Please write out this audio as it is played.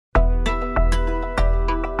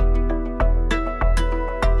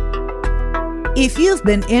If you've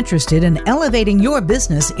been interested in elevating your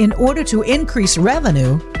business in order to increase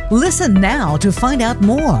revenue, listen now to find out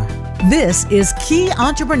more. This is Key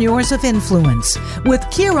Entrepreneurs of Influence with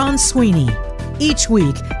Kieran Sweeney. Each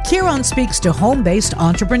week, Kieran speaks to home-based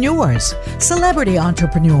entrepreneurs, celebrity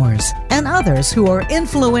entrepreneurs, and others who are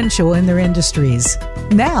influential in their industries.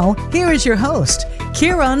 Now, here is your host,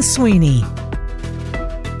 Kieran Sweeney.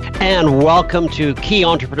 And welcome to Key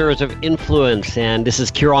Entrepreneurs of Influence. And this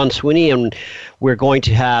is Kieran Sweeney, and we're going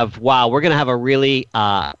to have a really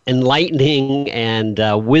enlightening and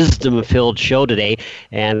wisdom-filled show today.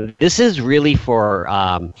 And this is really for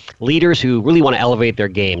leaders who really want to elevate their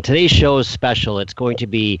game. Today's show is special. It's going to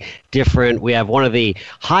be different. We have one of the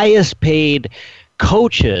highest paid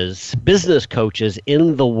coaches, business coaches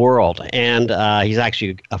in the world. And he's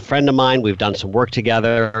actually a friend of mine. We've done some work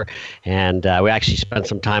together, and we actually spent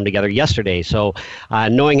some time together yesterday. So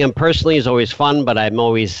knowing him personally is always fun, but I'm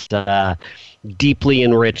always deeply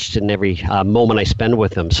enriched in every moment I spend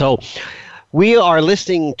with him. So we are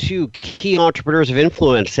listening to Key Entrepreneurs of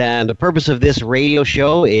Influence, and the purpose of this radio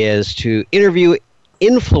show is to interview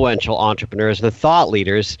influential entrepreneurs and thought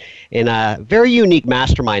leaders in a very unique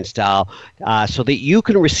mastermind style so that you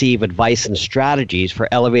can receive advice and strategies for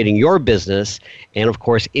elevating your business and, of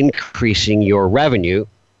course, increasing your revenue,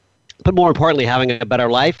 but more importantly, having a better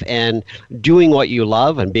life and doing what you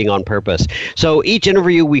love and being on purpose. So each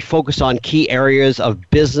interview, we focus on key areas of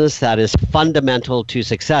business that is fundamental to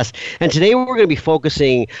success. And today we're going to be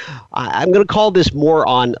focusing, I'm going to call this more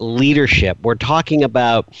on leadership. We're talking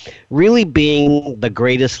about really being the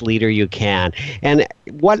greatest leader you can. And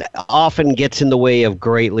what often gets in the way of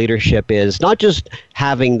great leadership is not just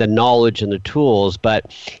having the knowledge and the tools,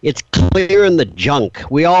 but it's clearing the junk.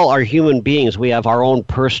 We all are human beings. We have our own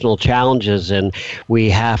personal challenges, and we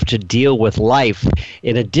have to deal with life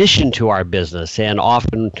in addition to our business. And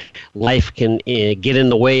often life can get in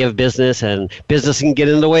the way of business, and business can get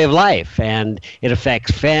in the way of life. And it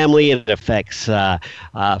affects family, it affects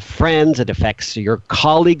friends, it affects your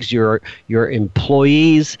colleagues, your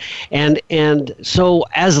employees. And so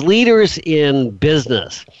as leaders in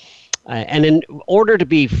business, and in order to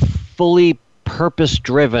be fully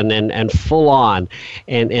purpose-driven and full-on,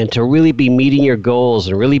 and to really be meeting your goals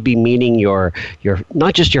and really be meeting your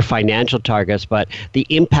not just your financial targets, but the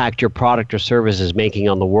impact your product or service is making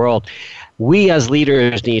on the world, we as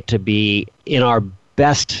leaders need to be in our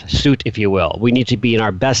best suit, if you will. We need to be in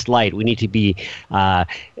our best light. We need to be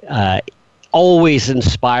always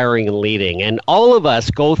inspiring and leading. And all of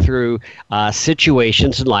us go through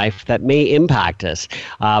situations in life that may impact us.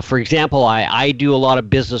 For example, I do a lot of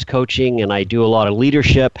business coaching, and I do a lot of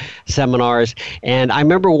leadership seminars. And I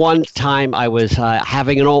remember one time I was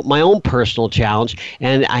having my own personal challenge,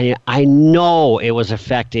 and I know it was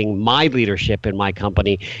affecting my leadership in my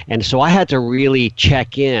company. And so I had to really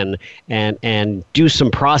check in and do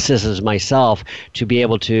some processes myself to be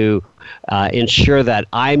able to ensure that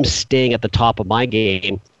I'm staying at the top of my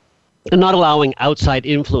game and not allowing outside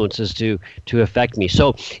influences to affect me.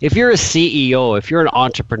 So if you're a CEO, if you're an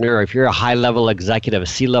entrepreneur, if you're a high-level executive, a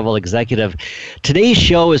C-level executive, today's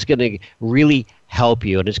show is going to really help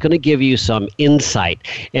you, and it's going to give you some insight.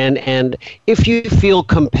 And if you feel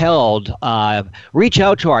compelled, reach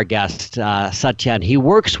out to our guest, Satyen. He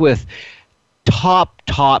works with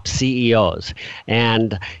top CEOs,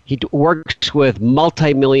 and he works with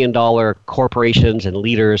multi-million-dollar corporations and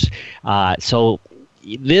leaders. So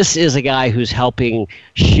this is a guy who's helping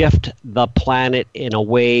shift the planet in a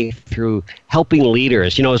way through helping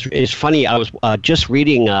leaders. You know, it's funny. I was just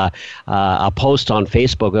reading a post on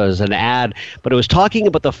Facebook. It was an ad, but it was talking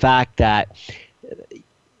about the fact that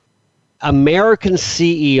American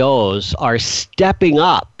CEOs are stepping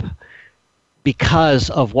up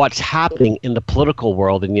because of what's happening in the political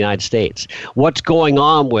world in the United States. What's going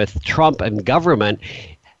on with Trump and government,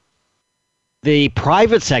 the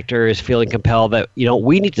private sector is feeling compelled that,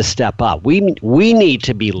 we need to step up. We need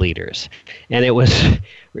to be leaders. And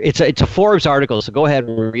it's a Forbes article, so go ahead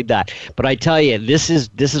and read that. But I tell you, this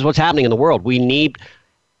is what's happening in the world. We need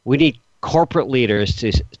corporate leaders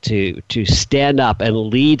to stand up and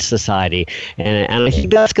lead society, and I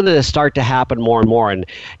think that's going to start to happen more and more. And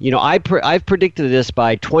I've predicted this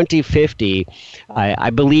by 2050. I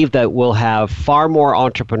believe that we'll have far more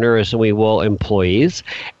entrepreneurs than we will employees,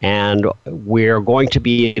 and we're going to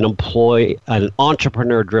be an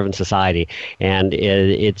entrepreneur-driven society. And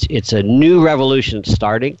it's a new revolution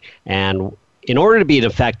starting, and in order to be an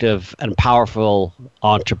effective and powerful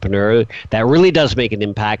entrepreneur that really does make an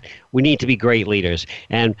impact, we need to be great leaders.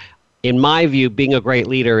 And in my view, being a great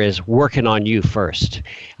leader is working on you first.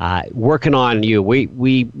 Working on you.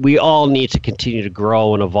 We all need to continue to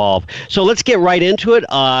grow and evolve. So let's get right into it.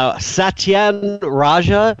 Satyen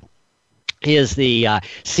Raja is the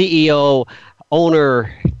CEO,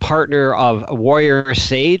 owner, partner of Warrior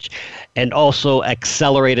Sage, and also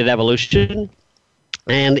Accelerated Evolution.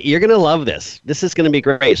 And you're going to love this. This is going to be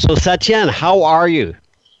great. So Satyen, how are you?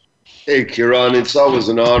 Hey, Kieran, it's always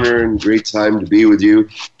an honor and great time to be with you.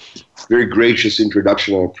 Very gracious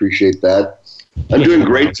introduction. I appreciate that. I'm doing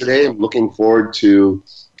great today. I'm looking forward to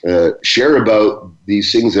share about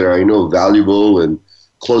these things that are, I know, valuable and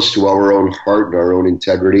close to our own heart and our own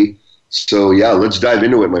integrity. So, yeah, let's dive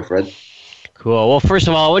into it, my friend. Cool. Well, first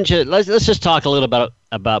of all, let's just talk a little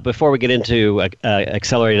about before we get into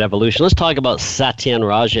accelerated evolution. Let's talk about Satyen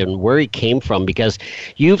Raja and where he came from, because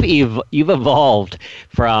you've evolved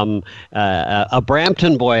from a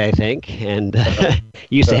Brampton boy, I think, and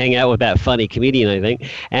used to hang out with that funny comedian, I think,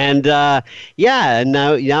 and and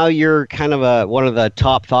now you're kind of one of the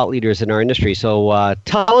top thought leaders in our industry. So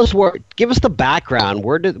tell us give us the background.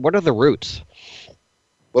 What are the roots?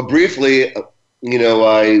 Well, briefly.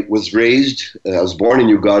 I was born in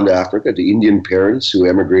Uganda, Africa, to Indian parents who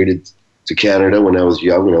emigrated to Canada when I was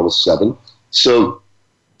young, when I was 7. So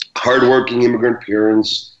hardworking immigrant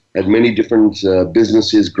parents, had many different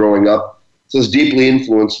businesses growing up. So I was deeply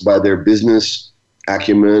influenced by their business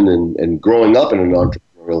acumen and growing up in an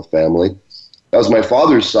entrepreneurial family. That was my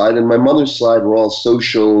father's side, and my mother's side were all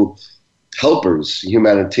social helpers,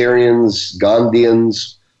 humanitarians,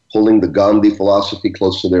 Gandhians, holding the Gandhi philosophy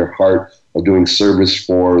close to their heart, of doing service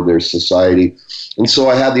for their society. And so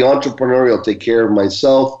I had the entrepreneurial take care of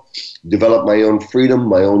myself, develop my own freedom,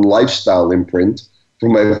 my own lifestyle imprint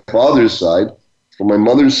from my father's side. From my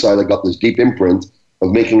mother's side, I got this deep imprint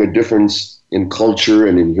of making a difference in culture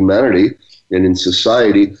and in humanity and in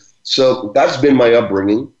society. So that's been my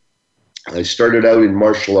upbringing. I started out in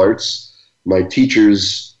martial arts. My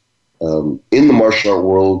teachers in the martial art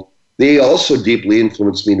world, they also deeply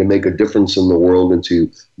influenced me to make a difference in the world and to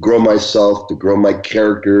grow myself, to grow my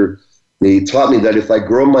character. They taught me that if I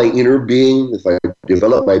grow my inner being, if I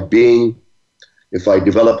develop my being, if I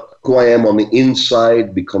develop who I am on the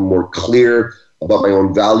inside, become more clear about my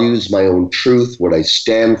own values, my own truth, what I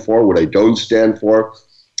stand for, what I don't stand for,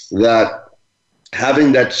 that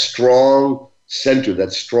having that strong center,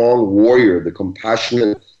 that strong warrior, the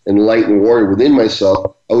compassionate, enlightened warrior within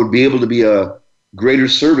myself, I would be able to be a greater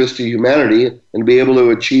service to humanity and be able to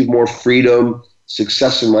achieve more freedom,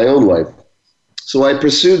 success in my own life. So I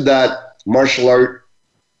pursued that martial art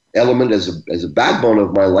element as a backbone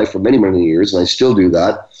of my life for many, many years, and I still do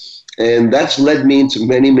that. And that's led me into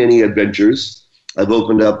many, many adventures. I've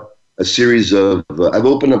opened up I've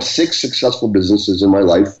opened up 6 successful businesses in my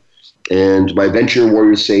life, and my venture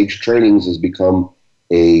Warrior Sage Trainings has become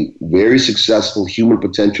a very successful human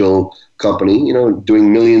potential company,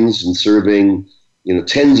 doing millions and serving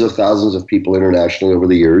tens of thousands of people internationally over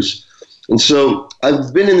the years. And so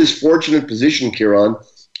I've been in this fortunate position, Kieran,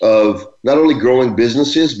 of not only growing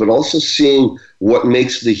businesses, but also seeing what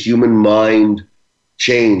makes the human mind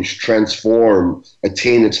change, transform,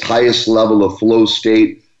 attain its highest level of flow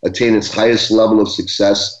state, attain its highest level of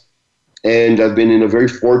success. And I've been in a very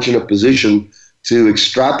fortunate position to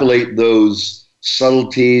extrapolate those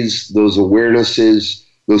subtleties, those awarenesses,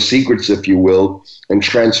 those secrets, if you will, and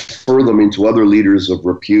transfer them into other leaders of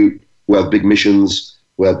repute who have big missions,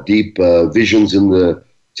 who have deep visions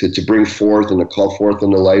to bring forth and to call forth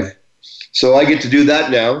into life. So I get to do that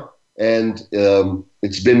now, and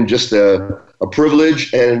it's been just a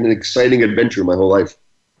privilege and an exciting adventure my whole life.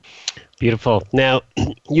 Beautiful. Now,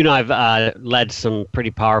 I've led some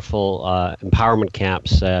pretty powerful empowerment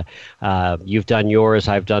camps. You've done yours,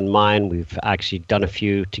 I've done mine. We've actually done a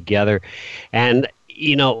few together. And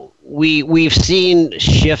we've seen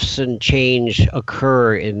shifts and change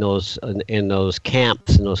occur in those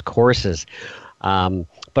camps, in those courses.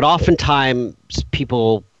 But oftentimes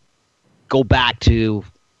people go back to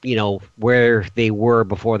where they were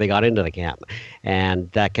before they got into the camp, and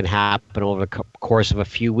that can happen over the course of a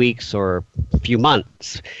few weeks or a few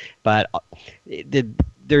months. But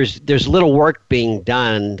there's little work being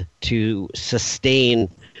done to sustain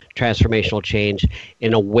transformational change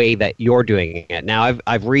in a way that you're doing it. Now,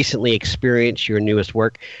 I've recently experienced your newest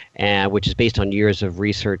work, which is based on years of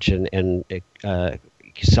research and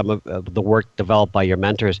some of the work developed by your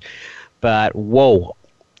mentors. But whoa,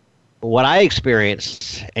 what I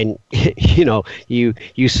experienced, and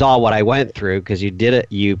you saw what I went through because you did it,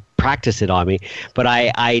 you practiced it on me. But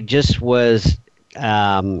I just was,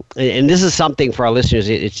 and this is something for our listeners.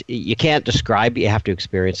 You can't describe it; you have to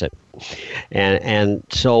experience it. And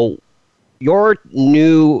so your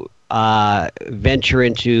new venture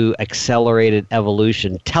into accelerated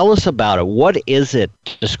evolution, tell us about it. What is it?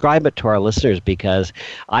 Describe it to our listeners, because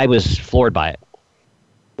I was floored by it.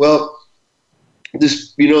 Well,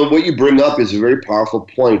 this, what you bring up is a very powerful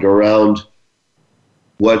point around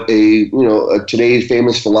what a today's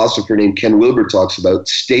famous philosopher named Ken Wilber talks about: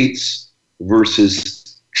 states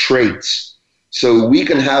versus traits. So we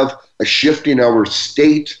can have a shift in our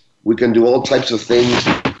state. We can do all types of things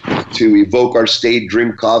to evoke our state,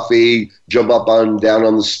 drink coffee, jump up and down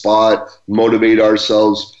on the spot, motivate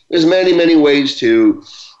ourselves. There's many, many ways to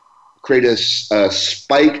create a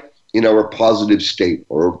spike in our positive state,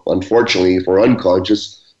 or unfortunately, if we're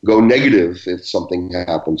unconscious, go negative if something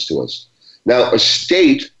happens to us. Now, a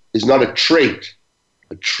state is not a trait.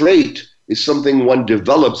 A trait is something one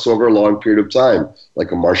develops over a long period of time,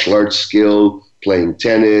 like a martial arts skill, playing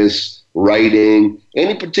tennis, writing,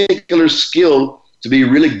 any particular skill. To be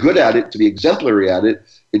really good at it, to be exemplary at it,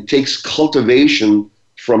 it takes cultivation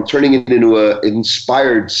from turning it into an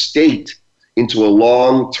inspired state into a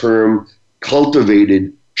long-term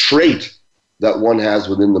cultivated trait that one has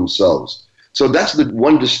within themselves. So that's the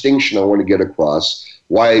one distinction I want to get across,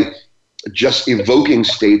 why just evoking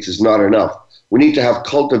states is not enough. We need to have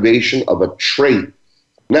cultivation of a trait.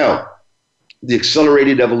 Now, the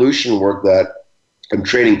accelerated evolution work that I'm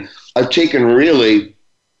training, I've taken really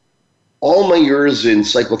all my years in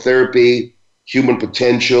psychotherapy, human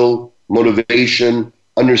potential, motivation,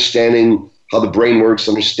 understanding how the brain works,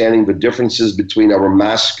 understanding the differences between our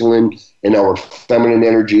masculine and our feminine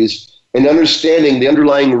energies, and understanding the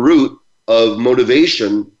underlying root of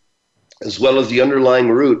motivation, as well as the underlying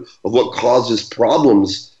root of what causes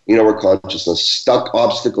problems in our consciousness: stuck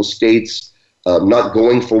obstacle states, not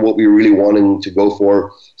going for what we're really wanting to go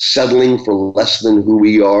for, settling for less than who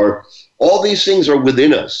we are. All these things are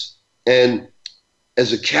within us. And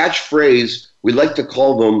as a catchphrase, we like to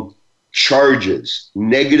call them charges,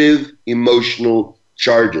 negative emotional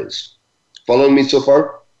charges. Following me so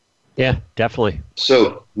far? Yeah, definitely.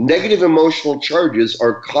 So negative emotional charges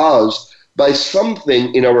are caused by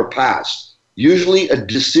something in our past, usually a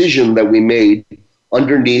decision that we made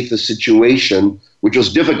underneath a situation which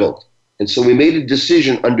was difficult. And so we made a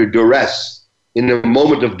decision under duress, in a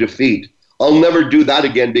moment of defeat. I'll never do that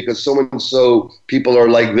again because so-and-so people are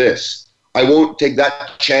like this. I won't take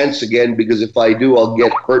that chance again because if I do, I'll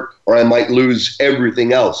get hurt, or I might lose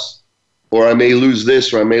everything else. Or I may lose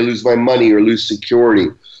this, or I may lose my money, or lose security.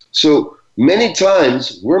 So many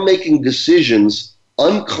times we're making decisions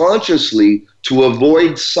unconsciously to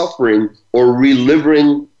avoid suffering or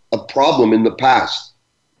reliving a problem in the past.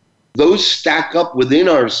 Those stack up within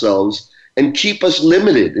ourselves and keep us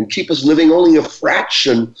limited and keep us living only a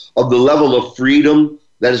fraction of the level of freedom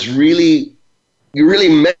that is really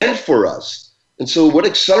meant for us. And so what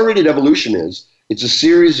accelerated evolution is, it's a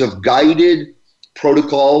series of guided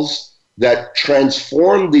protocols that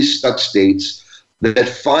transform these stuck states, that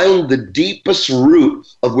find the deepest root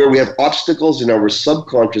of where we have obstacles in our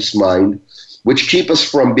subconscious mind, which keep us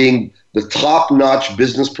from being the top-notch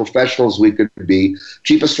business professionals we could be,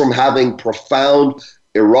 keep us from having profound,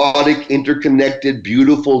 erotic, interconnected,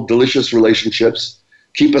 beautiful, delicious relationships,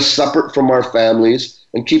 keep us separate from our families,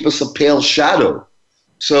 and keep us a pale shadow.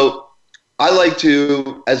 So I like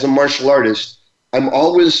to, as a martial artist, I'm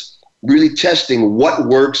always really testing what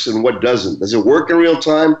works and what doesn't. Does it work in real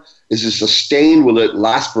time? Is it sustained? Will it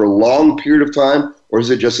last for a long period of time? Or is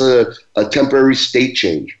it just a temporary state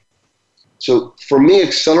change? So for me,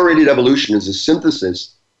 accelerated evolution is a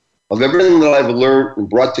synthesis of everything that I've learned and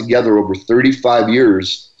brought together over 35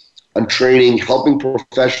 years on training, helping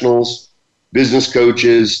professionals, business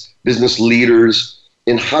coaches, business leaders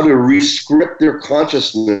in how to re-script their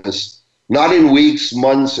consciousness, not in weeks,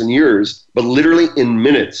 months, and years, but literally in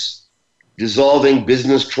minutes, dissolving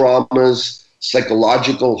business traumas,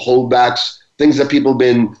 psychological holdbacks, things that people have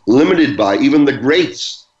been limited by. Even the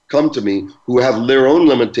greats come to me who have their own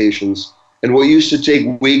limitations. And what used to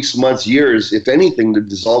take weeks, months, years, if anything, to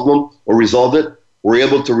dissolve them or resolve it, we're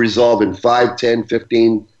able to resolve in 5, 10,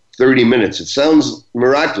 15, 30 minutes. It sounds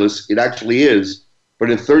miraculous. It actually is. But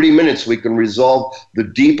in 30 minutes, we can resolve the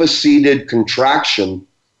deepest seated contraction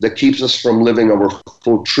that keeps us from living our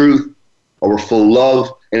full truth, our full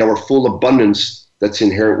love, and our full abundance that's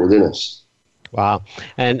inherent within us. Wow.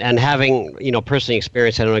 And having, personally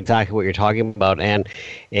experienced, I know exactly what you're talking about. And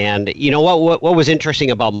what was interesting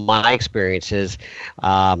about my experience is,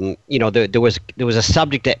 there was a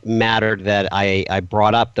subject that mattered that I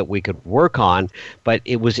brought up that we could work on, but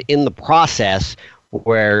it was in the process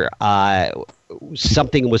where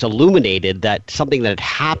something was illuminated, that something that had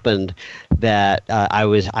happened that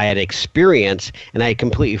I had experienced, and I had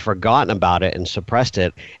completely forgotten about it and suppressed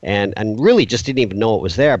it, and really just didn't even know it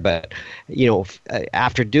was there. But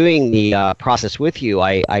after doing the process with you,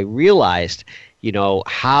 I realized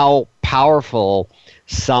how powerful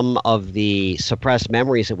some of the suppressed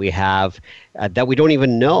memories that we have that we don't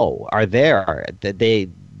even know are there.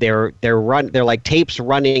 They're like tapes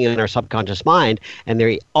running in our subconscious mind, and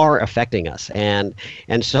they are affecting us. And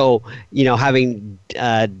so having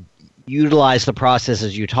utilized the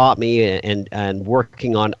processes you taught me, and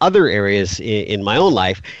working on other areas in my own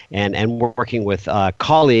life, and working with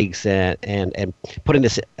colleagues and putting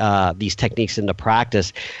these techniques into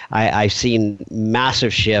practice, I've seen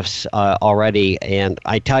massive shifts already. And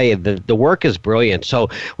I tell you, the work is brilliant. So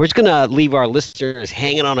we're just going to leave our listeners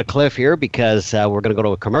hanging on a cliff here, because we're going to go to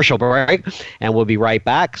a commercial break, and we'll be right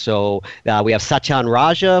back. So we have Satyen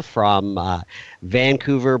Raja from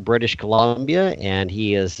Vancouver, British Columbia, and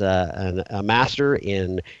he is a master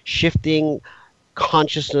in shifting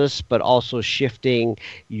consciousness, but also shifting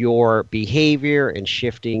your behavior and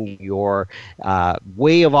shifting your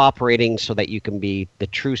way of operating, so that you can be the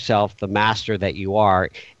true self, the master that you are,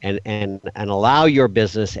 and allow your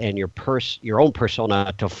business and your own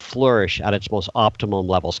persona to flourish at its most optimum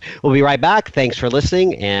levels. We'll be right back. Thanks for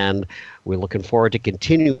listening, and we're looking forward to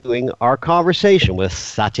continuing our conversation with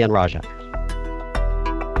Satyen Raja.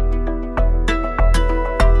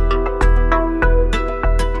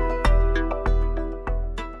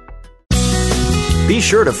 Be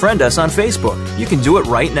sure to friend us on Facebook. You can do it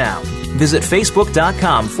right now. Visit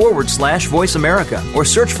facebook.com/Voice America or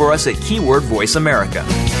search for us at keyword Voice America.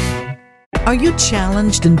 Are you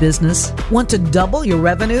challenged in business? Want to double your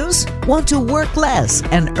revenues? Want to work less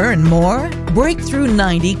and earn more? Breakthrough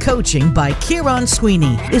 90 Coaching by Kieran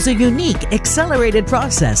Sweeney is a unique, accelerated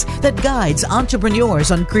process that guides entrepreneurs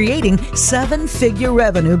on creating 7-figure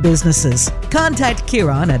revenue businesses. Contact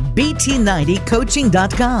Kieran at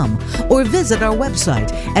bt90coaching.com or visit our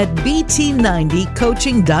website at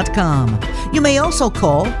bt90coaching.com. You may also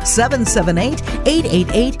call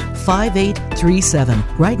 778-888-5837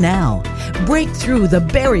 right now. Break through the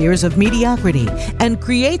barriers of mediocrity and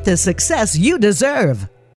create the success you deserve.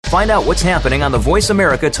 Find out what's happening on the Voice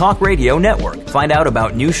America Talk Radio Network. Find out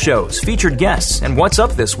about new shows, featured guests, and what's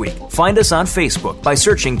up this week. Find us on Facebook by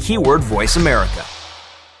searching keyword Voice America.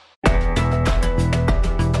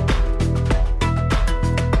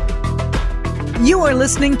 You are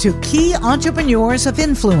listening to Key Entrepreneurs of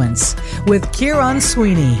Influence with Kieran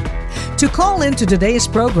Sweeney. To call into today's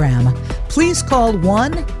program, please call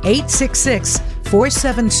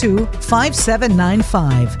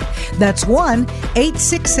 1-866-472-5795. That's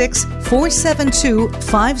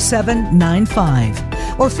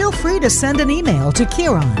 1-866-472-5795. Or feel free to send an email to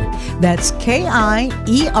Kieran. That's Kieron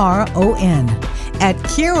at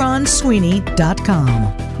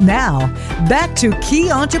KieranSweeney.com. Now, back to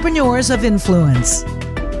Key Entrepreneurs of Influence.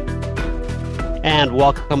 And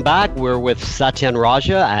welcome back. We're with Satyen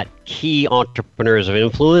Raja at Key Entrepreneurs of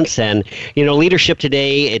Influence. And, leadership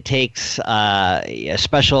today, it takes a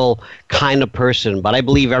special kind of person, but I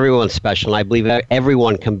believe everyone's special, and I believe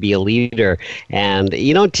everyone can be a leader. And,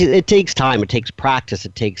 it takes time, it takes practice,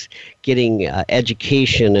 it takes getting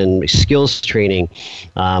education and skills training,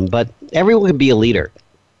 but everyone can be a leader.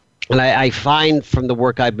 And I find from the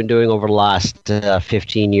work I've been doing over the last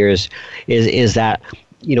 15 years is that,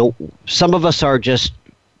 some of us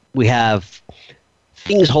we have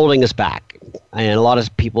things holding us back. And a lot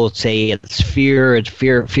of people say it's fear,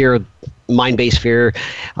 mind-based fear,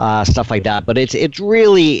 stuff like that. But it's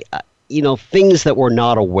really, things that we're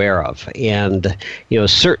not aware of. And,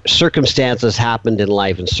 circumstances happened in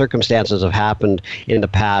life, and circumstances have happened in the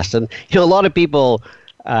past. And, a lot of people,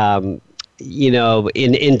 in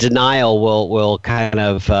denial will kind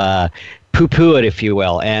of poo-poo it, if you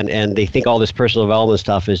will, and they think all this personal development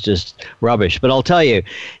stuff is just rubbish. But I'll tell you,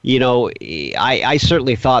 I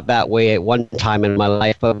certainly thought that way at one time in my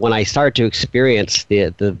life. But when I started to experience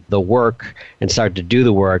the work and started to do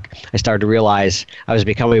the work, I started to realize I was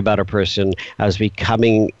becoming a better person. I was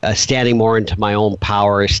becoming standing more into my own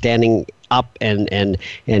power, standing up and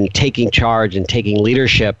taking charge and taking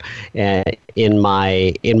leadership in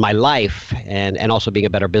my life, and also being a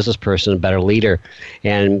better business person, a better leader.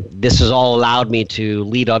 And this has all allowed me to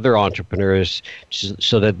lead other entrepreneurs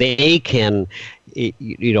so that they can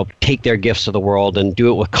take their gifts to the world and do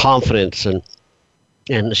it with confidence and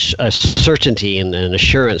certainty and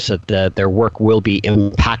assurance that their work will be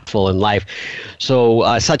impactful in life. So,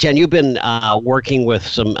 Satyen, you've been working with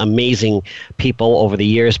some amazing people over the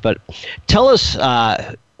years, but tell us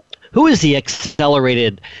who is the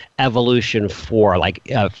accelerated evolution for? Like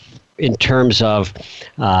in terms of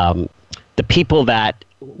the people that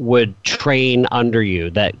would train under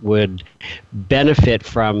you, that would benefit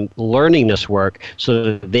from learning this work so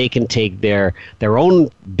that they can take their own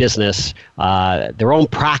business, their own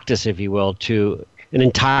practice, if you will, to an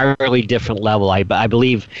entirely different level. I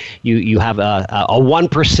believe you have a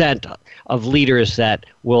 1% of leaders that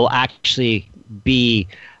will actually be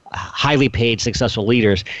highly paid, successful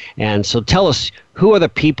leaders. And so tell us, who are the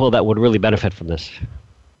people that would really benefit from this?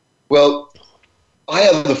 Well, I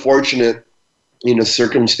have the fortunate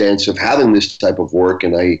circumstance of having this type of work,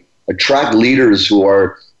 and I attract leaders who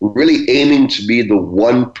are really aiming to be the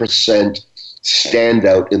 1%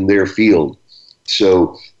 standout in their field.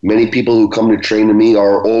 So many people who come to train to me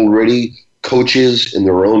are already coaches in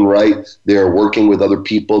their own right. They are working with other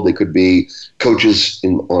people. They could be coaches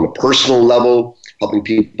on a personal level, helping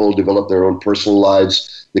people develop their own personal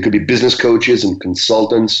lives. They could be business coaches and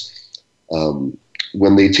consultants.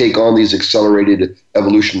 When they take on these accelerated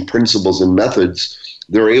evolution principles and methods,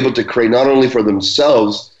 they're able to create not only for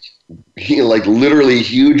themselves, like literally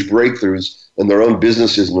huge breakthroughs in their own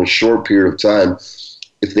businesses in a short period of time.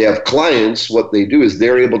 If they have clients, what they do is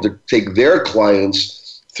they're able to take their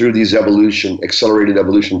clients through these accelerated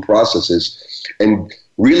evolution processes and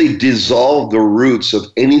really dissolve the roots of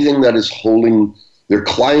anything that is holding their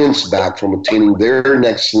clients back from attaining their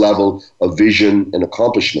next level of vision and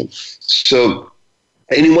accomplishment. So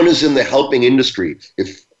anyone who's in the helping industry,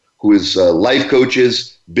 who is life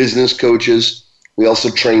coaches, business coaches, we also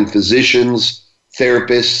train physicians,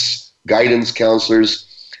 therapists, guidance counselors,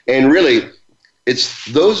 and really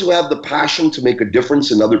it's those who have the passion to make a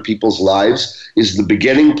difference in other people's lives is the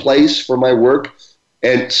beginning place for my work.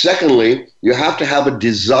 And secondly, you have to have a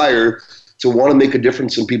desire to want to make a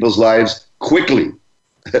difference in people's lives quickly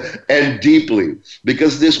and deeply,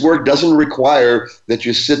 because this work doesn't require that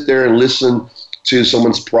you sit there and listen to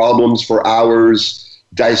someone's problems for hours,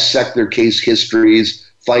 dissect their case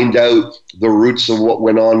histories, find out the roots of what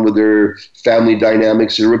went on with their family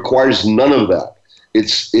dynamics. It requires none of that.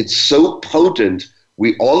 It's so potent.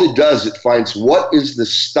 All it does, it finds what is the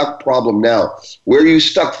stuck problem now. Where are you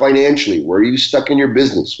stuck financially? Where are you stuck in your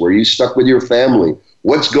business? Where are you stuck with your family?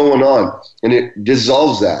 What's going on? And it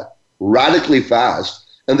dissolves that radically fast.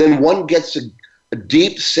 And then one gets a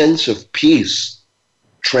deep sense of peace,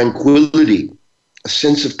 tranquility, a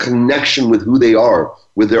sense of connection with who they are,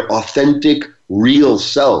 with their authentic, real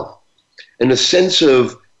self. And a sense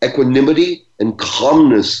of equanimity and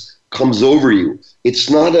calmness comes over you. It's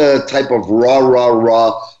not a type of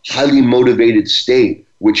raw, highly motivated state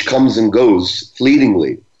which comes and goes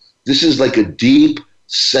fleetingly. This is like a deep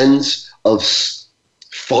sense of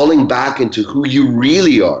falling back into who you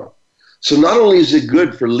really are. So not only is it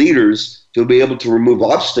good for leaders to be able to remove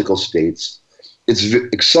obstacle states, it's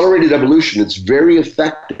accelerated evolution. It's very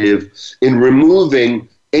effective in removing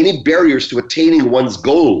any barriers to attaining one's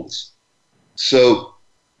goals. So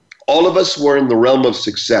all of us who are in the realm of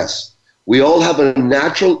success, we all have a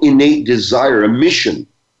natural, innate desire, a mission,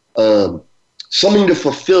 something to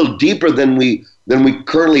fulfill deeper than we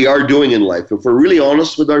currently are doing in life. If we're really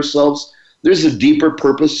honest with ourselves, there's a deeper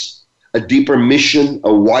purpose, a deeper mission,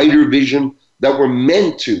 a wider vision that we're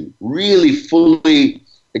meant to really fully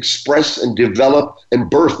express and develop and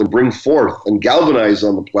birth and bring forth and galvanize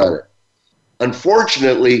on the planet.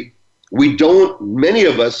 Unfortunately, many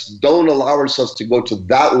of us don't allow ourselves to go to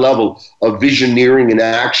that level of visioneering and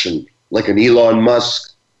action, like an Elon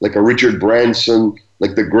Musk, like a Richard Branson,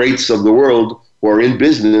 like the greats of the world who are in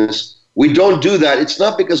business. We don't do that. It's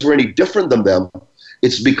not because we're any different than them.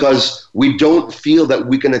 It's because we don't feel that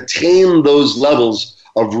we can attain those levels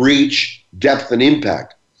of reach, depth, and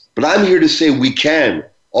impact. But I'm here to say we can.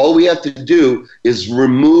 All we have to do is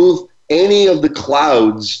remove any of the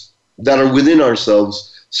clouds that are within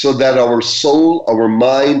ourselves so that our soul, our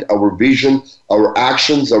mind, our vision, our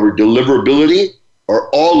actions, our deliverability are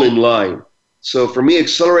all in line. So for me,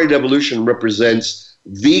 accelerated evolution represents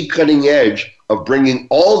the cutting edge of bringing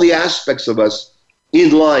all the aspects of us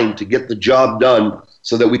in line to get the job done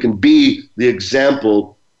so that we can be the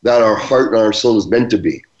example that our heart and our soul is meant to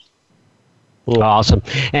be. Awesome.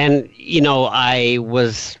 And, I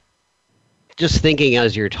was just thinking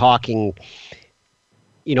as you're talking,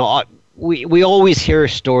 we always hear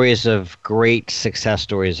stories of great success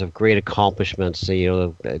stories, of great accomplishments.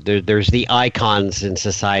 There's the icons in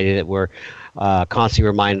society that we're constantly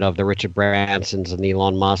reminded of, the Richard Bransons and the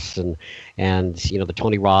Elon Musks and the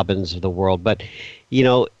Tony Robbins of the world. But,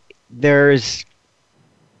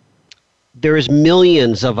 there's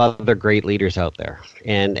millions of other great leaders out there,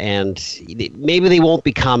 and maybe they won't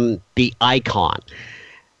become the icon.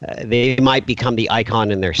 They might become the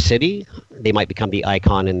icon in their city. They might become the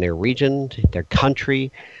icon in their region, their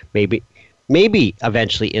country, maybe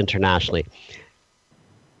eventually internationally.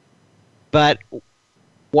 But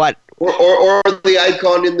what... Or the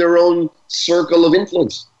icon in their own circle of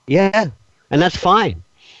influence. Yeah, and that's fine.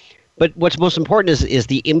 But what's most important is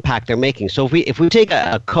the impact they're making. So if we take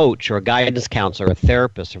a coach or a guidance counselor, or a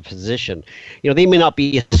therapist or physician, they may not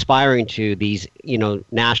be aspiring to these,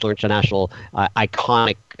 national or international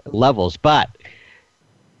iconic levels, but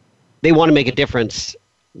they want to make a difference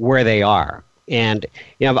where they are. And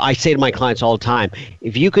I say to my clients all the time,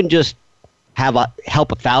 if you can just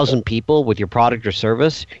help 1,000 people with your product or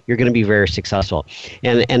service, you're going to be very successful.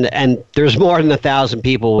 And there's more than 1,000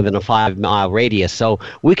 people within a 5-mile radius. So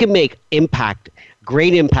we can make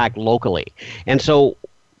great impact locally. And so,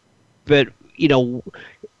 but,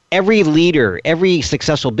 every leader, every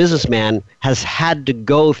successful businessman has had to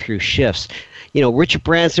go through shifts. Richard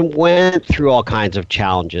Branson went through all kinds of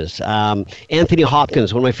challenges. Anthony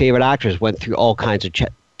Hopkins, one of my favorite actors, went through all kinds of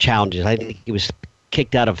challenges. I think he was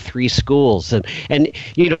kicked out of 3 schools, and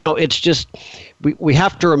it's just we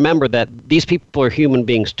have to remember that these people are human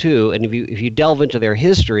beings too, and if you delve into their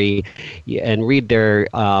history and read their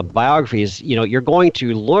biographies, you're going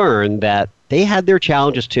to learn that they had their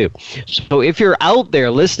challenges too. So if you're out there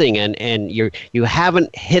listening and you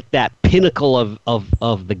haven't hit that pinnacle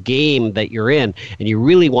of the game that you're in, and you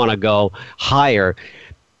really want to go higher,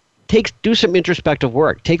 do some introspective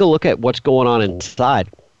work. Take a look at what's going on inside.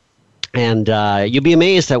 And you'll be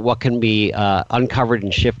amazed at what can be uncovered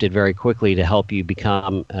and shifted very quickly to help you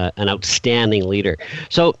become an outstanding leader.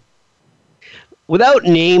 So without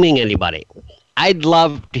naming anybody, I'd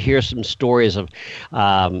love to hear some stories of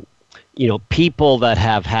people that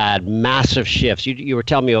have had massive shifts. You were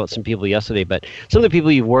telling me about some people yesterday, but some of the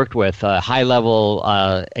people you've worked with,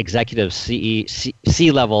 high-level executives,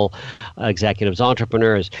 C-level executives,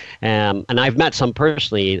 entrepreneurs, and I've met some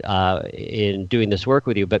personally in doing this work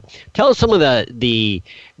with you. But tell us some of the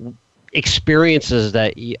experiences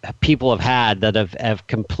that people have had that have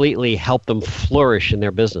completely helped them flourish in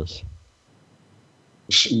their business.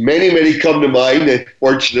 Many come to mind, and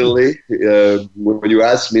fortunately, when you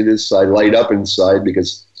ask me this, I light up inside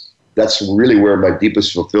because that's really where my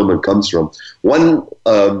deepest fulfillment comes from. One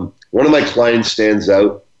of my clients stands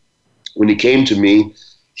out. When he came to me,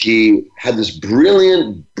 he had this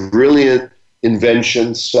brilliant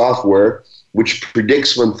invention, software, which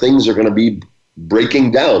predicts when things are going to be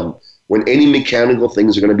breaking down, when any mechanical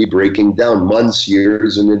things are going to be breaking down months,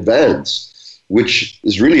 years in advance, which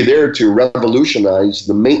is really there to revolutionize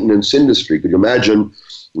the maintenance industry. Could you imagine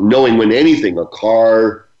knowing when anything, a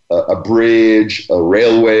car, a bridge, a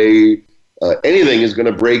railway, anything is going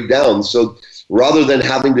to break down? So rather than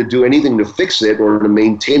having to do anything to fix it or to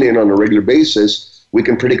maintain it on a regular basis, we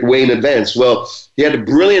can predict way in advance. Well, he had a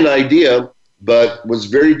brilliant idea, but was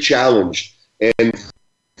very challenged. And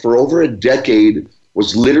for over a decade,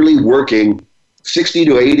 was literally working 60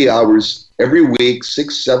 to 80 hours every week,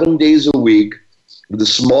 6-7 days a week, with a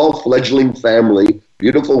small fledgling family,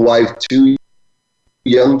 beautiful wife, 2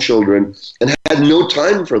 young children, and had no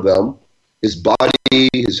time for them. His body,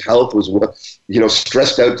 his health was,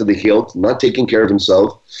 stressed out to the hilt, not taking care of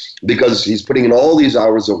himself, because he's putting in all these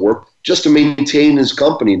hours of work just to maintain his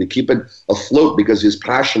company, to keep it afloat, because his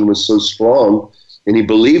passion was so strong, and he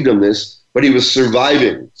believed in this. But he was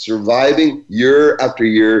surviving year after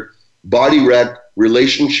year, body wrecked,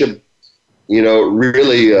 relationship,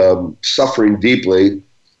 really suffering deeply,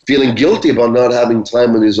 feeling guilty about not having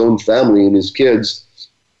time with his own family and his kids,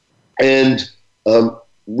 and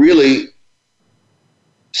really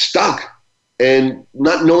stuck and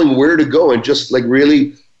not knowing where to go, and just like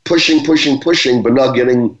really pushing, but not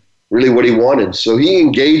getting really what he wanted. So he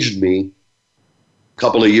engaged me a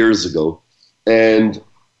couple of years ago, and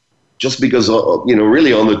just because,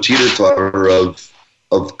 really on the teeter-totter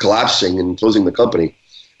of collapsing and closing the company.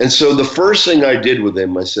 And so the first thing I did with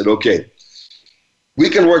him, I said, okay, we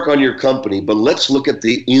can work on your company, but let's look at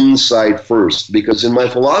the inside first. Because in my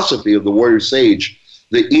philosophy of the warrior sage,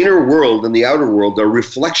 the inner world and the outer world are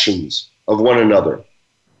reflections of one another.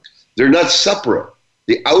 They're not separate.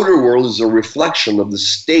 The outer world is a reflection of the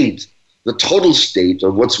state, the total state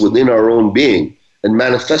of what's within our own being, and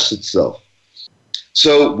manifests itself.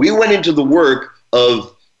 So we went into the work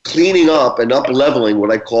of cleaning up and up-leveling what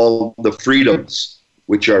I call the freedoms,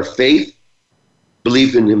 which are faith,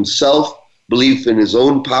 belief in himself, belief in his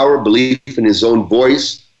own power, belief in his own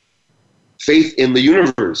voice, faith in the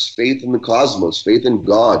universe, faith in the cosmos, faith in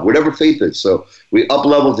God, whatever faith is. So we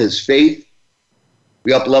up-leveled his faith,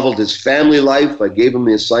 We up-leveled his family life. I gave him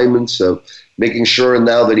the assignments of making sure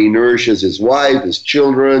now that he nourishes his wife, his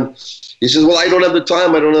children. He says, well, I don't have the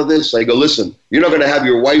time. I don't have this. I go, listen, you're not going to have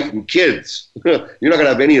your wife and kids. You're not going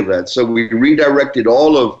to have any of that. So we redirected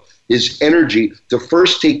all of his energy to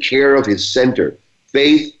first take care of his center: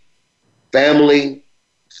 faith, family,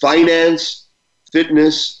 finance,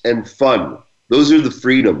 fitness, and fun. Those are the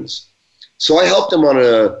freedoms. So I helped him on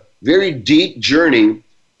a very deep journey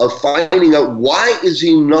of finding out why is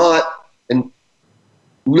he not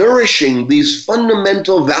nourishing these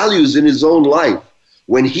fundamental values in his own life.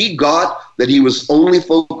 When he got that he was only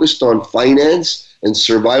focused on finance and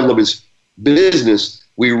survival of his business,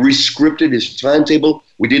 we rescripted his timetable.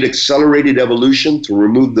 We did accelerated evolution to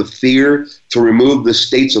remove the fear, to remove the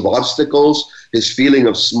states of obstacles, his feeling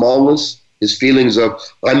of smallness, his feelings of,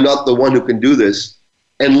 I'm not the one who can do this.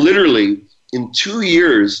 And literally, in 2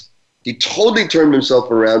 years, he totally turned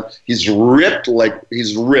himself around. He's ripped.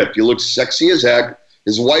 He looks sexy as heck.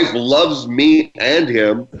 His wife loves me and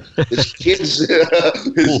him. His kids,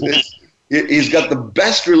 he's got the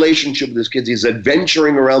best relationship with his kids. He's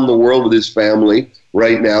adventuring around the world with his family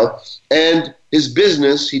right now. And his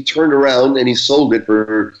business, he turned around and he sold it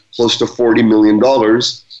for close to $40 million.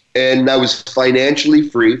 And now he's financially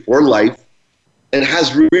free for life and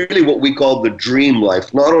has really what we call the dream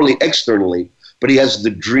life, not only externally, but he has the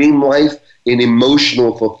dream life in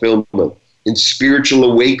emotional fulfillment, in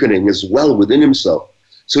spiritual awakening as well within himself.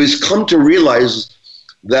 So he's come to realize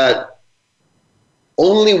that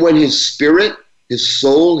only when his spirit, his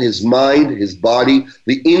soul, his mind, his body,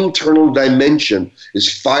 the internal dimension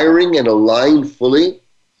is firing and aligned fully,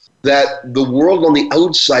 that the world on the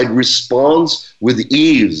outside responds with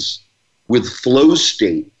ease, with flow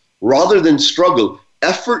state, rather than struggle.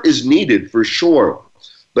 Effort is needed for sure,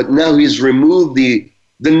 but now he's removed the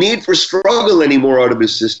need for struggle anymore out of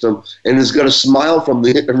his system, and has got a smile from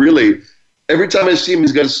every time I see him,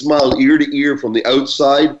 he's got a smile ear to ear from the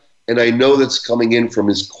outside, and I know that's coming in from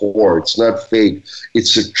his core. It's not fake.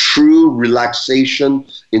 It's a true relaxation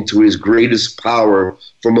into his greatest power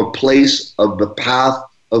from a place of the path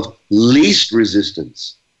of least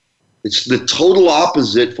resistance. It's the total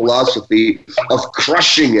opposite philosophy of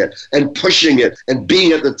crushing it and pushing it and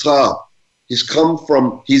being at the top. He's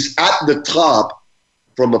at the top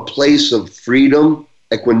from a place of freedom,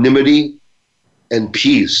 equanimity, and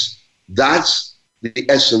peace. That's the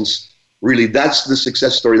essence, really. That's the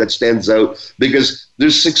success story that stands out, because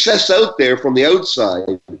there's success out there from the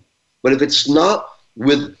outside, but if it's not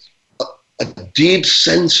with a deep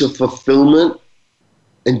sense of fulfillment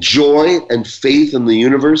and joy and faith in the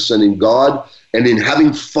universe and in God and in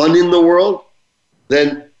having fun in the world,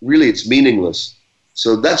 then really it's meaningless.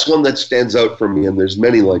 So that's one that stands out for me, and there's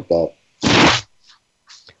many like that.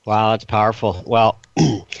 Wow, that's powerful. Well,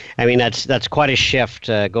 I mean, that's quite a shift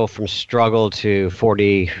to go from struggle to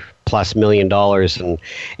 $40+ million,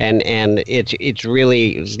 and it's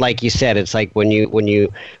really, like you said, it's like when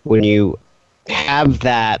you have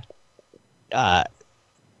that,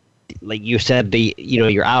 like you said,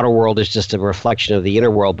 your outer world is just a reflection of the inner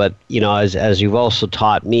world. But as you've also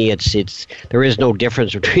taught me, it's there is no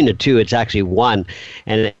difference between the two. It's actually one.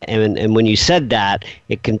 And when you said that,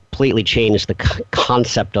 it completely changed the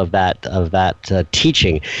concept of that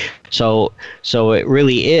teaching. So it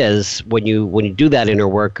really is when you do that inner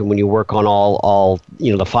work, and when you work on all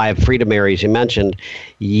the 5 freedom areas you mentioned.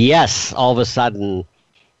 Yes, all of a sudden,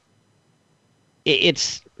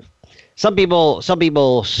 it's. Some people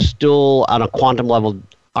still on a quantum level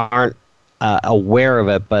aren't aware of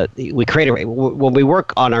it, but when we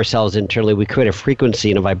work on ourselves internally, we create a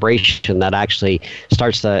frequency and a vibration that actually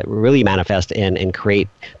starts to really manifest and create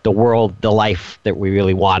the world, the life that we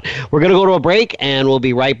really want. We're going to go to a break, and we'll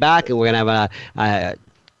be right back, and we're going to have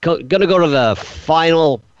going to go to the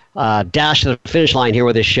final dash to the finish line here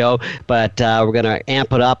with this show, but we're going to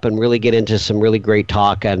amp it up and really get into some really great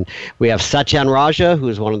talk. And we have Satyen Raja,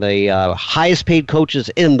 who's one of the highest paid coaches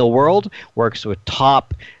in the world, works with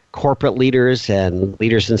top corporate leaders and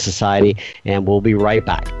leaders in society, and we'll be right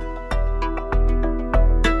back.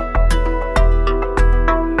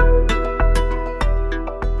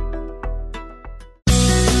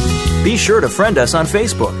 Be sure to friend us on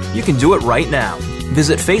Facebook. You can do it right now.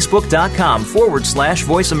 Visit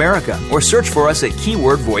facebook.com/Voice America or search for us at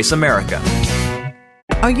keyword Voice America.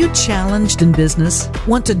 Are you challenged in business?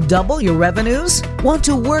 Want to double your revenues? Want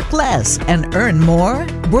to work less and earn more?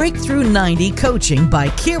 Breakthrough 90 Coaching by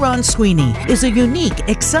Kieran Sweeney is a unique,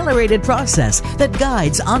 accelerated process that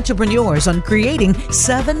guides entrepreneurs on creating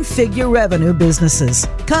seven-figure revenue businesses.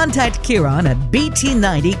 Contact Kieran at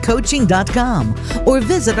bt90coaching.com or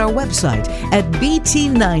visit our website at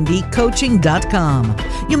bt90coaching.com.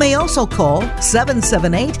 You may also call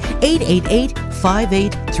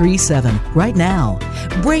 778-888-5837 right now.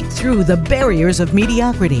 Break through the barriers of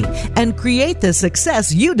mediocrity and create the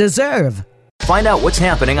success you deserve. Find out what's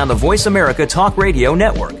happening on the Voice America Talk Radio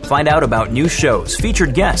Network. Find out about new shows,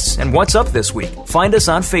 featured guests, and what's up this week. Find us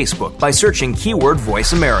on Facebook by searching keyword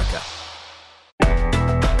Voice America.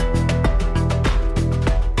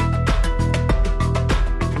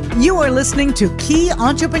 You are listening to Key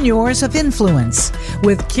Entrepreneurs of Influence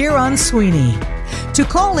with Kieran Sweeney. To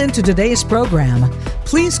call into today's program,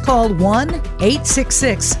 please call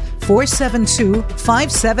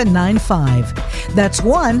 1-866-472-5795. That's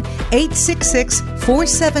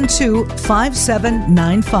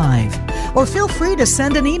 1-866-472-5795. Or feel free to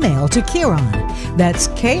send an email to Kieran. That's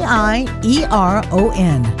Kieron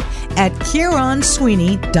at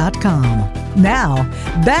KieronSweeney.com. Now,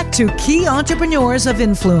 back to Key Entrepreneurs of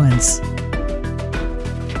Influence.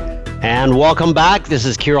 And welcome back. This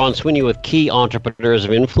is Kieran Sweeney with Key Entrepreneurs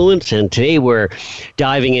of Influence. And today we're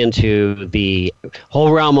diving into the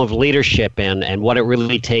whole realm of leadership and what it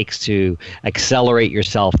really takes to accelerate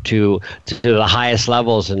yourself to the highest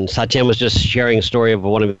levels. And Satyen was just sharing a story of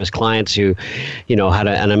one of his clients who, had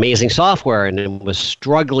an amazing software and was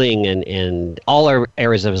struggling in all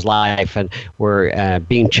areas of his life and were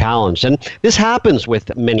being challenged. And this happens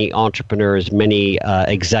with many entrepreneurs, many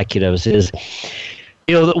executives, is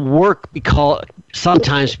the work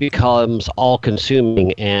sometimes becomes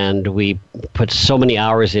all-consuming, and we put so many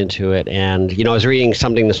hours into it. And I was reading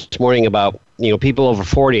something this morning about people over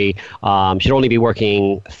 40 should only be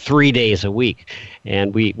working 3 days a week,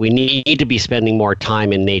 and we need to be spending more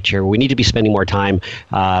time in nature. We need to be spending more time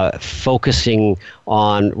focusing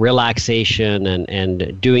on relaxation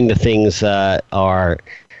and doing the things that are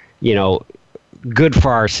good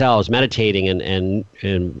for ourselves, meditating and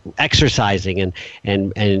exercising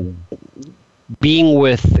and being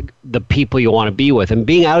with the people you want to be with and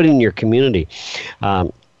being out in your community.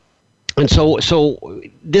 And so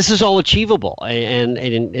this is all achievable, and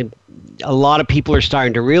a lot of people are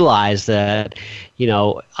starting to realize that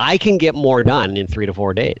I can get more done in 3 to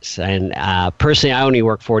 4 days. And personally, I only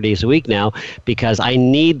work 4 days a week now because I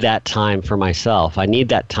need that time for myself. I need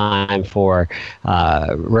that time for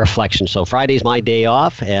reflection. So Friday's my day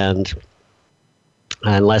off, and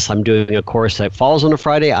unless I'm doing a course that falls on a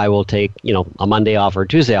Friday, I will take a Monday off or a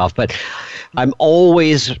Tuesday off. But I'm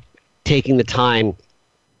always taking the time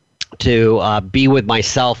to be with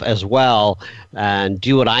myself as well and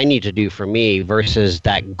do what I need to do for me versus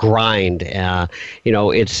that grind. I'm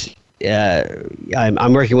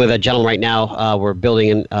working with a gentleman right now. We're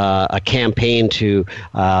building a campaign to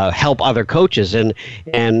help other coaches, and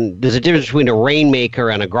there's a difference between a rainmaker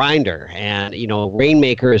and a grinder. And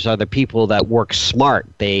rainmakers are the people that work smart.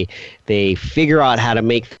 They figure out how to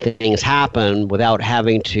make things happen without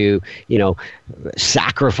having to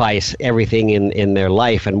sacrifice everything in their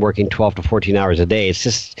life and working 12 to 14 hours a day.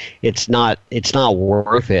 It's not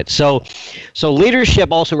worth it. So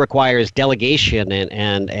leadership also requires delegation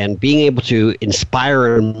and being able to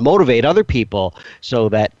inspire and motivate other people so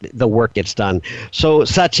that the work gets done. So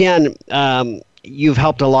Satyen, you've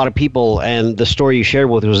helped a lot of people, and the story you shared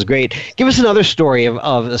with us was great. Give us another story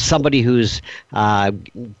of somebody who's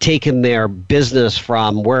taken their business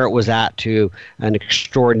from where it was at to an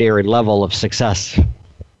extraordinary level of success.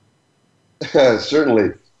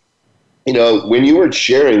 Certainly. When you were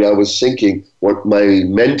sharing, I was thinking one of my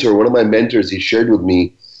mentors, he shared with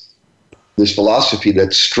me this philosophy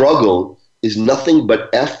that struggle is nothing but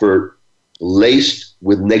effort laced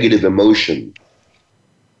with negative emotion.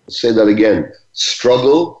 I'll say that again.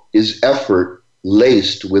 Struggle is effort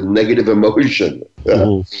laced with negative emotion.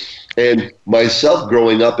 And myself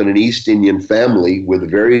growing up in an East Indian family with a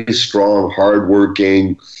very strong,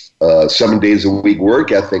 hardworking, 7 days a week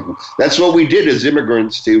work ethic, that's what we did as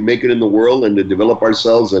immigrants to make it in the world and to develop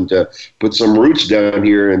ourselves and to put some roots down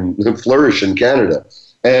here and flourish in Canada.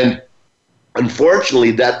 And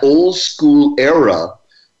unfortunately, that old school era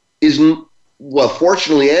isn't, well,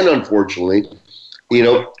 fortunately and unfortunately,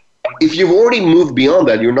 if you've already moved beyond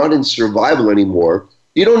that, you're not in survival anymore,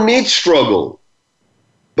 you don't need struggle.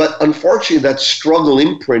 But unfortunately, that struggle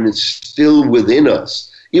imprint is still within us.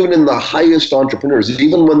 Even in the highest entrepreneurs,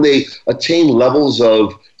 even when they attain levels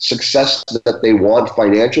of success that they want,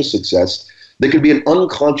 financial success, There could be an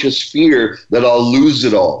unconscious fear that I'll lose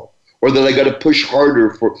it all, or that I got to push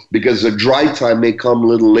harder because the dry time may come a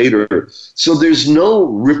little later. So there's no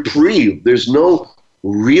reprieve. There's no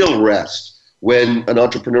real rest. When an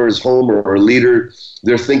entrepreneur is home or a leader,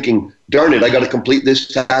 they're thinking, darn it, I got to complete this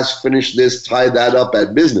task, finish this, tie that up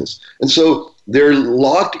at business. And so they're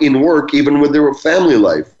locked in work even with their family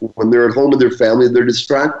life. When they're at home with their family, they're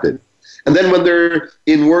distracted. And then when they're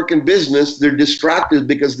in work and business, they're distracted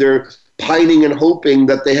because they're pining and hoping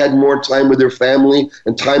that they had more time with their family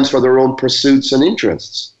and times for their own pursuits and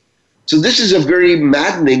interests. So this is a very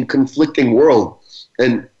maddening, conflicting world.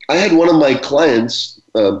 And I had one of my clients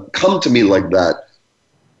come to me like that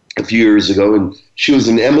a few years ago, and she was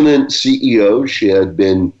an eminent CEO. She had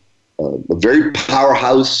been a very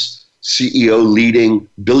powerhouse CEO leading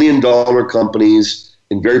billion-dollar companies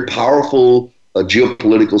in very powerful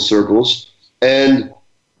geopolitical circles, and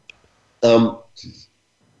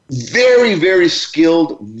very, very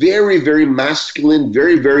skilled, very, very masculine,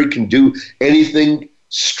 very, very can do anything,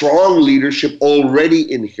 strong leadership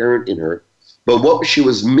already inherent in her. But what she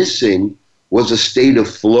was missing was a state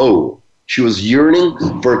of flow. She was yearning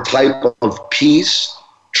for a type of peace,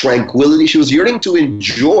 tranquility. She was yearning to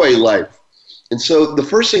enjoy life. And so the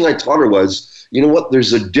first thing I taught her was, you know what,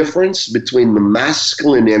 there's a difference between the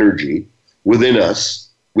masculine energy within us,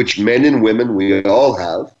 which men and women, we all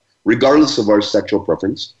have, regardless of our sexual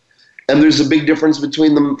preference. And there's a big difference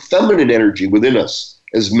between the feminine energy within us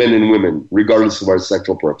as men and women, regardless of our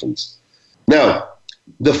sexual preference. Now,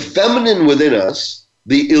 the feminine within us,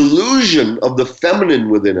 the illusion of the feminine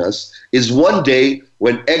within us is one day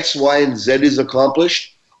when X, Y, and Z is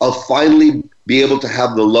accomplished, I'll finally be able to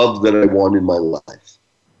have the love that I want in my life.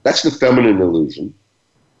 That's the feminine illusion.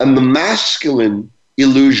 And the masculine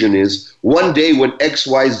illusion is one day when X,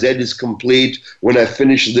 Y, Z is complete, when I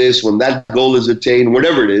finish this, when that goal is attained,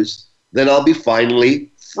 whatever it is, then I'll be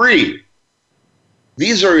finally free.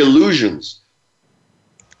 These are illusions.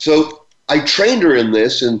 So I trained her in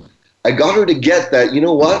this, and I got her to get that, you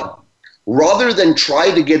know what? Rather than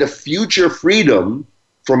try to get a future freedom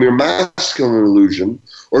from your masculine illusion,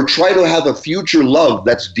 or try to have a future love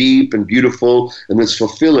that's deep and beautiful and that's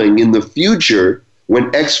fulfilling in the future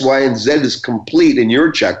when X, Y, and Z is complete in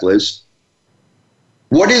your checklist,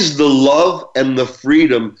 what is the love and the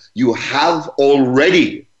freedom you have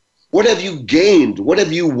already? What have you gained? What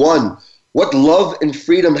have you won? What love and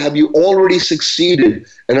freedom have you already succeeded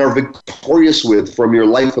and are victorious with from your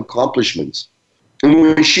life accomplishments? And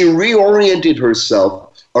when she reoriented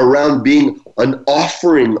herself around being an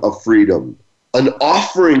offering of freedom, an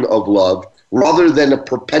offering of love, rather than a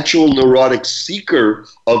perpetual neurotic seeker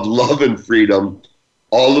of love and freedom,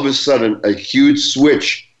 all of a sudden a huge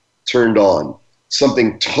switch turned on.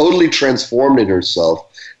 Something totally transformed in herself.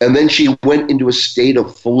 And then she went into a state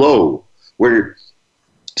of flow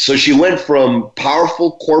so she went from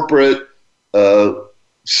powerful corporate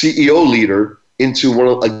CEO leader into one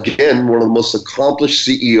of the most accomplished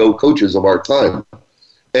CEO coaches of our time.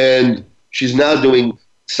 And she's now doing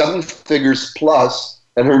 7 figures plus,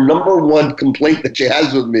 and her number one complaint that she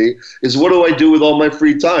has with me is, what do I do with all my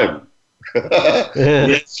free time?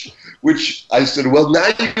 Which I said, well, now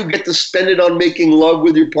you get to spend it on making love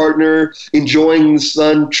with your partner, enjoying the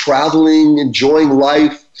sun, traveling, enjoying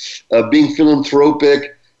life, being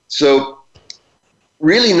philanthropic. So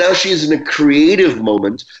really now she is in a creative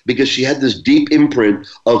moment because she had this deep imprint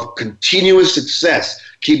of continuous success.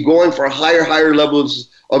 Keep going for higher levels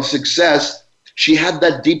of success. She had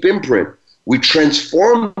that deep imprint. We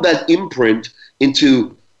transformed that imprint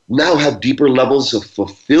into now have deeper levels of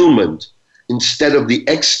fulfillment instead of the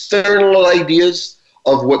external ideas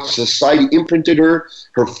of what society imprinted her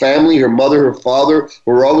family, her mother, her father,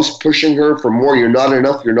 who were always pushing her for more. You're not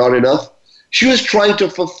enough, you're not enough. She was trying to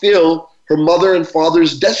fulfill her mother and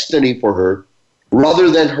father's destiny for her rather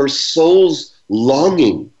than her soul's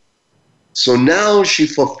longing. So now she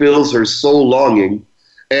fulfills her soul longing,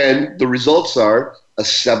 and the results are a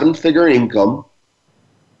 7-figure income,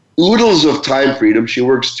 oodles of time freedom. She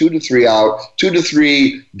works 2 to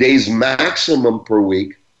 3 days maximum per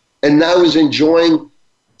week, and now is enjoying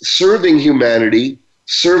serving humanity,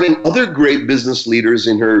 serving other great business leaders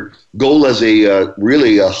in her goal as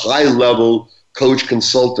really a high-level coach,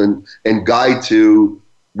 consultant, and guide to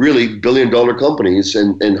really billion-dollar companies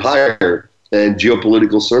and higher and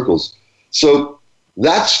geopolitical circles. So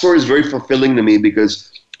that story is very fulfilling to me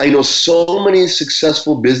because I know so many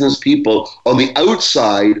successful business people on the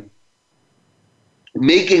outside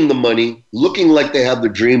making the money, looking like they have the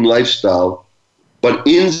dream lifestyle, but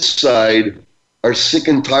inside are sick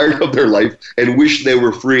and tired of their life and wish they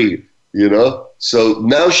were free, you know? So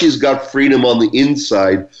now she's got freedom on the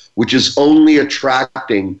inside, which is only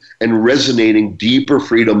attracting and resonating deeper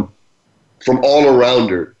freedom from all around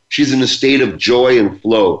her. She's in a state of joy and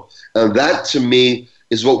flow. And that, to me,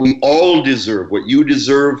 is what we all deserve. What you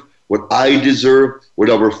deserve, what I deserve, what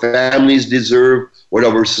our families deserve, what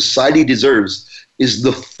our society deserves, is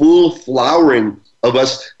the full flowering of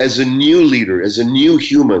us as a new leader, as a new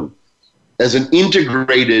human, as an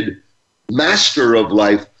integrated master of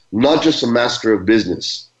life, not just a master of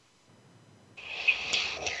business.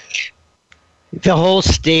 The whole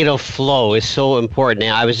state of flow is so important.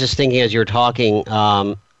 Now, I was just thinking as you were talking,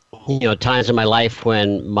 times in my life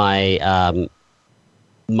when my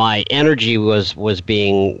my energy was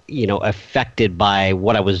being, affected by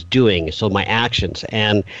what I was doing, so my actions,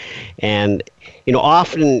 and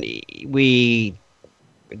often we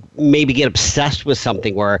maybe get obsessed with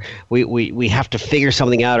something where we have to figure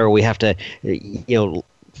something out, or we have to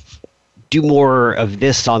do more of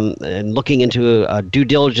this and looking into due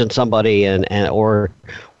diligence somebody or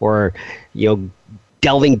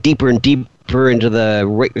delving deeper and deeper into the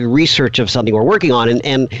research of something we're working on,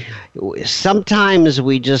 and sometimes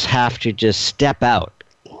we just have to just step out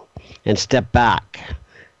and step back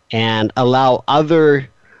and allow other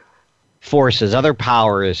forces, other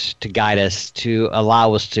powers to guide us, to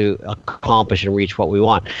allow us to accomplish and reach what we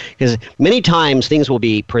want. Because many times things will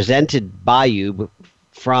be presented by you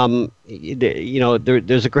from,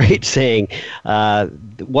 there's a great saying,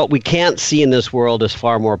 what we can't see in this world is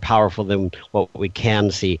far more powerful than what we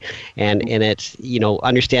can see. And it's,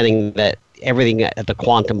 understanding that everything at the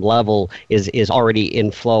quantum level is already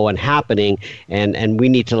in flow and happening, and we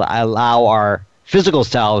need to allow our physical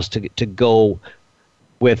selves to go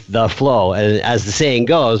with the flow, as the saying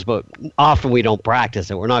goes, but often we don't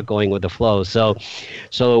practice it. We're not going with the flow. So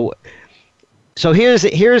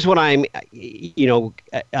here's what I'm,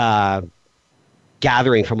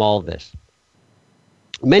 gathering from all of this.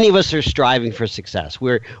 Many of us are striving for success.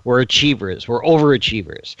 We're achievers. We're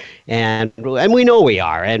overachievers, and we know we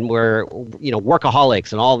are, and we're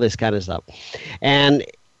workaholics and all this kind of stuff.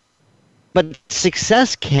 But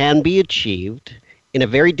success can be achieved in a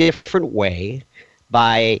very different way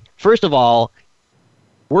by, first of all,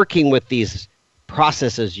 working with these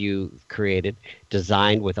processes you created,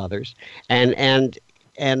 designed with others, and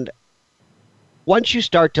once you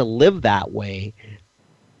start to live that way,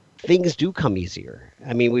 things do come easier.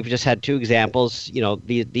 I mean, we've just had two examples.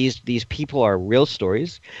 These people are real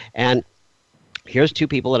stories, and here's two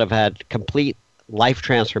people that have had complete life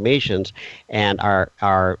transformations and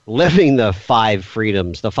are living the 5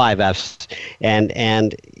 freedoms, the 5 F's, and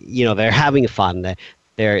they're having fun.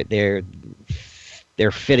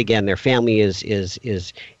 They're fit again. Their family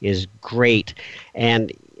is great,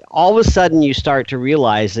 and all of a sudden you start to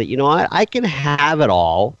realize that I can have it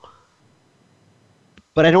all,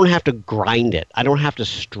 but I don't have to grind it. I don't have to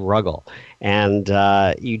struggle, and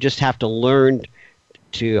you just have to learn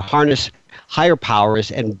to harness higher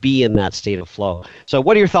powers and be in that state of flow. So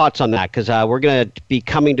what are your thoughts on that? Because we're going to be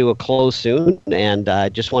coming to a close soon, and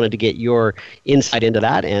just wanted to get your insight into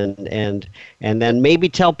that, and then maybe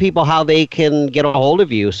tell people how they can get a hold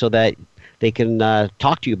of you so that they can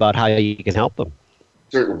talk to you about how you can help them.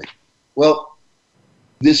 Certainly. Well,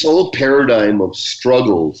 this old paradigm of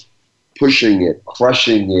struggles, pushing it,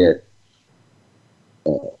 crushing it,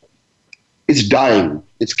 it's dying.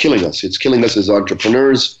 It's killing us. It's killing us as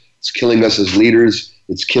entrepreneurs. It's killing us as leaders.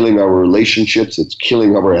 It's killing our relationships. It's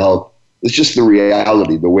killing our health. It's just the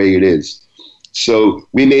reality, the way it is. So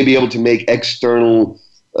we may be able to make external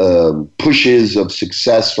pushes of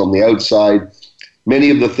success from the outside. Many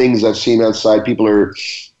of the things I've seen outside, people are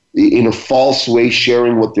in a false way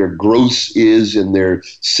sharing what their gross is in their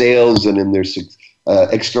sales and in their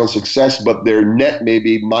external success, but their net may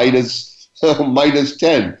be minus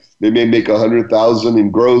 10. They may make 100,000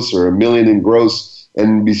 in gross or $1 million in gross,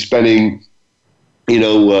 and be spending,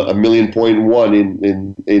 $1.1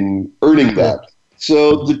 million in earning that.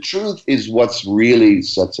 So the truth is what's really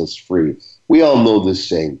sets us free. We all know this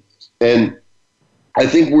saying. And I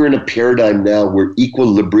think we're in a paradigm now where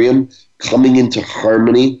equilibrium, coming into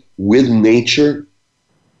harmony with nature,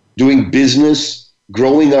 doing business,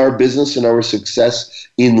 growing our business and our success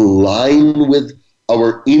in line with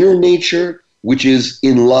our inner nature, which is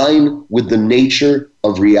in line with the nature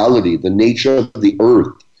of reality, the nature of the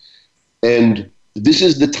earth. And this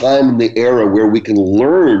is the time and the era where we can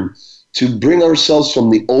learn to bring ourselves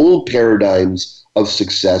from the old paradigms of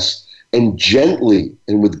success and gently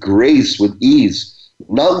and with grace, with ease,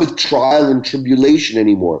 not with trial and tribulation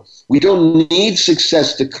anymore. We don't need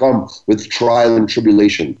success to come with trial and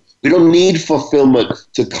tribulation. We don't need fulfillment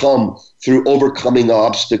to come through overcoming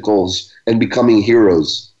obstacles and becoming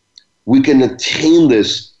heroes. We can attain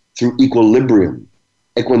this through equilibrium,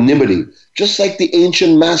 equanimity, just like the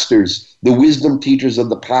ancient masters, the wisdom teachers of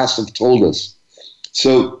the past have told us.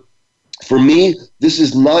 So for me, this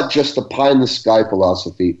is not just a pie in the sky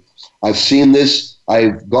philosophy. I've seen this.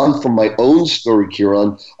 I've gone from my own story,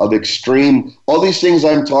 Kieran, of extreme, all these things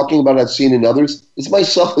I'm talking about I've seen in others. It's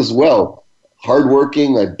myself as well.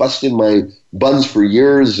 Hardworking, I busted my buns for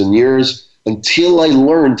years and years until I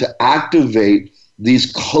learned to activate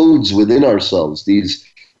these codes within ourselves, these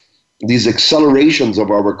accelerations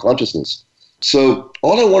of our consciousness. So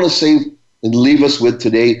all I want to say and leave us with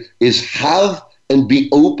today is have and be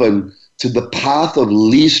open to the path of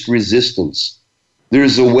least resistance. There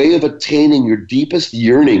is a way of attaining your deepest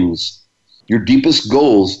yearnings, your deepest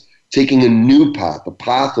goals, taking a new path, a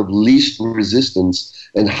path of least resistance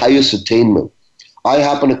and highest attainment. I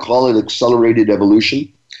happen to call it accelerated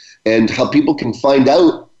evolution. And how people can find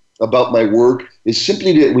out about my work is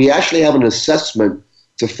simply that we actually have an assessment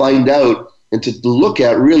to find out and to look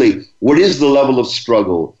at really what is the level of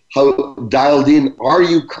struggle, how dialed in are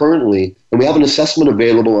you currently, and we have an assessment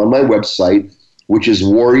available on my website, which is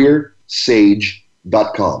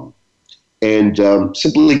warriorsage.com. And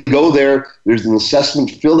simply go there, there's an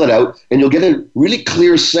assessment, fill that out, and you'll get a really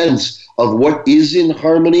clear sense of what is in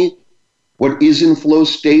harmony, what is in flow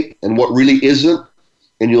state, and what really isn't.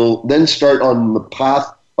 And you'll then start on the path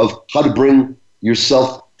of how to bring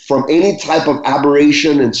yourself from any type of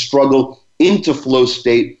aberration and struggle into flow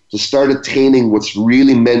state to start attaining what's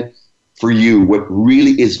really meant for you, what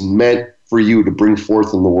really is meant for you to bring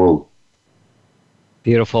forth in the world.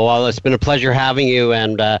 Beautiful. Well, it's been a pleasure having you,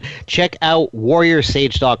 and check out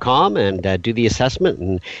warriorsage.com and do the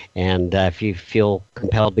assessment. And if you feel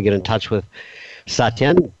compelled to get in touch with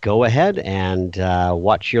Satyen, go ahead and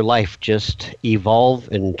watch your life just evolve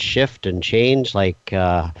and shift and change like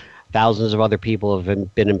thousands of other people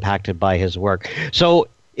have been impacted by his work. So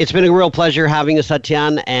it's been a real pleasure having you,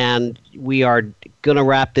 Satyen, and we are going to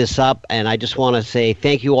wrap this up. And I just want to say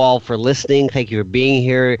thank you all for listening. Thank you for being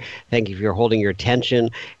here. Thank you for holding your attention.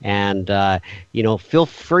 And, feel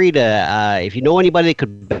free to, if you know anybody that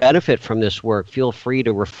could benefit from this work, feel free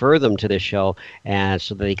to refer them to this show and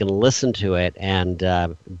so that they can listen to it and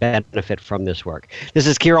benefit from this work. This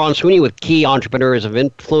is Kieran Sweeney with Key Entrepreneurs of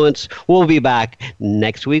Influence. We'll be back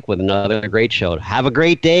next week with another great show. Have a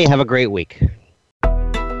great day. Have a great week.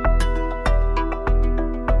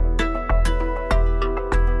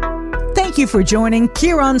 Thank you for joining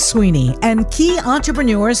Kieran Sweeney and Key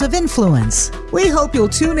Entrepreneurs of Influence. We hope you'll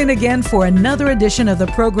tune in again for another edition of the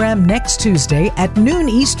program next Tuesday at noon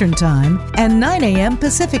Eastern Time and 9 a.m.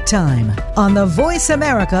 Pacific Time on the Voice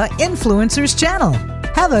America Influencers channel.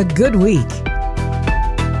 Have a good week.